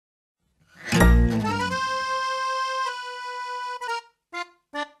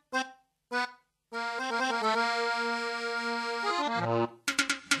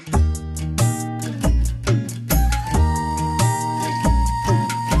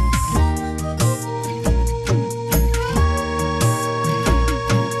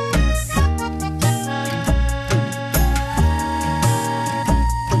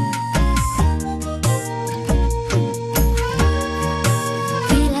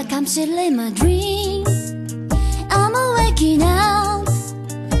I'm still in my dream. I'm waking up,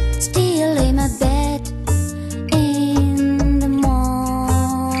 still in my bed in the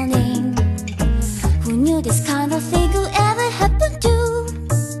morning. Who knew this kind of thing could ever happen to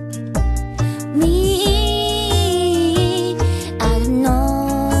me? I don't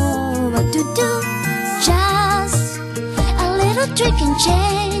know what to do. Just a little trick can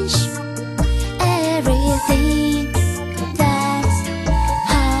change everything. That's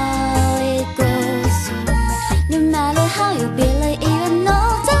how it goes. No matter how you believe, even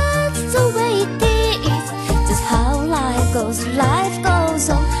though that's the way it is. That's how life goes. Life goes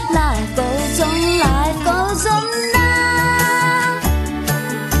on. Life goes on. Life goes on now.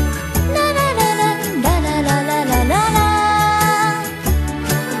 La la la la la la la la la la la.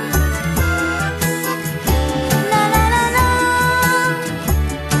 La la la la.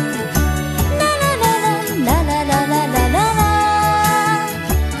 La la la la la la la la la la la.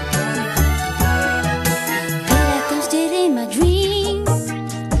 Feel like I'm still in my dream.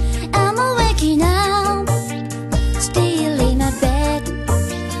 I'm waking up, still in my bed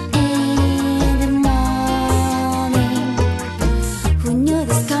in the morning. Who knew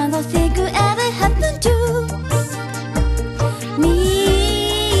this kind of thing could ever happen to me?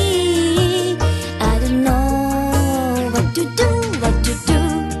 I don't know what to do, what to do.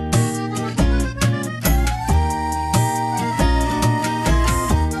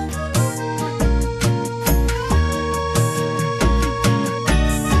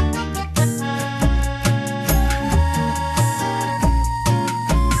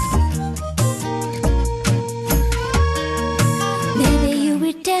 Maybe you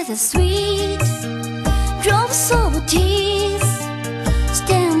will taste the sweet drops of tears,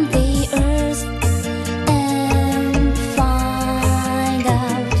 stamp the earth and find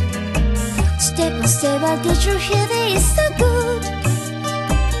out. Step by step, I'll get you here. This is so good.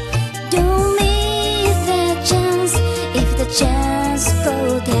 Don't miss that chance. If the chance go,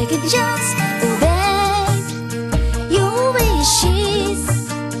 take a chance. Obey your wishes.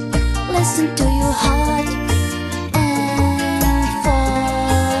 Listen to your heart and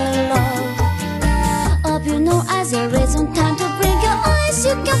follow. Up your nose as there isn't time to blink your eyes.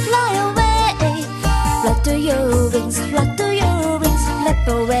 You can fly away. Flutter your wings, flutter your wings. Flap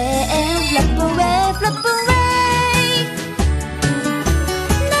away and flap away, flap away.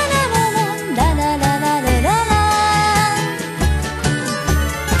 La la la la la la la la la la la.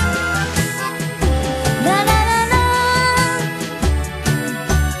 La la la la.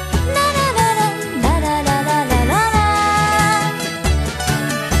 La la la la la la la la la la la.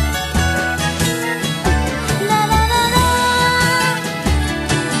 La la la la.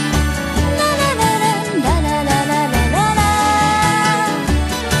 La la la la la la la la la la la.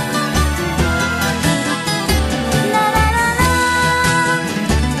 La la la la.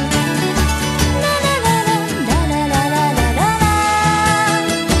 La la la la la la la la la la.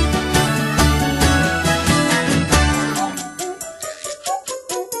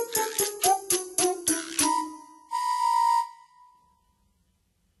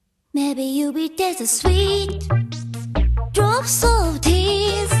 Maybe you will taste the sweet drops of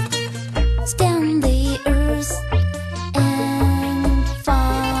tears, stamp the earth and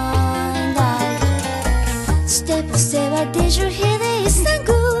find out. Step by step, I did you hear?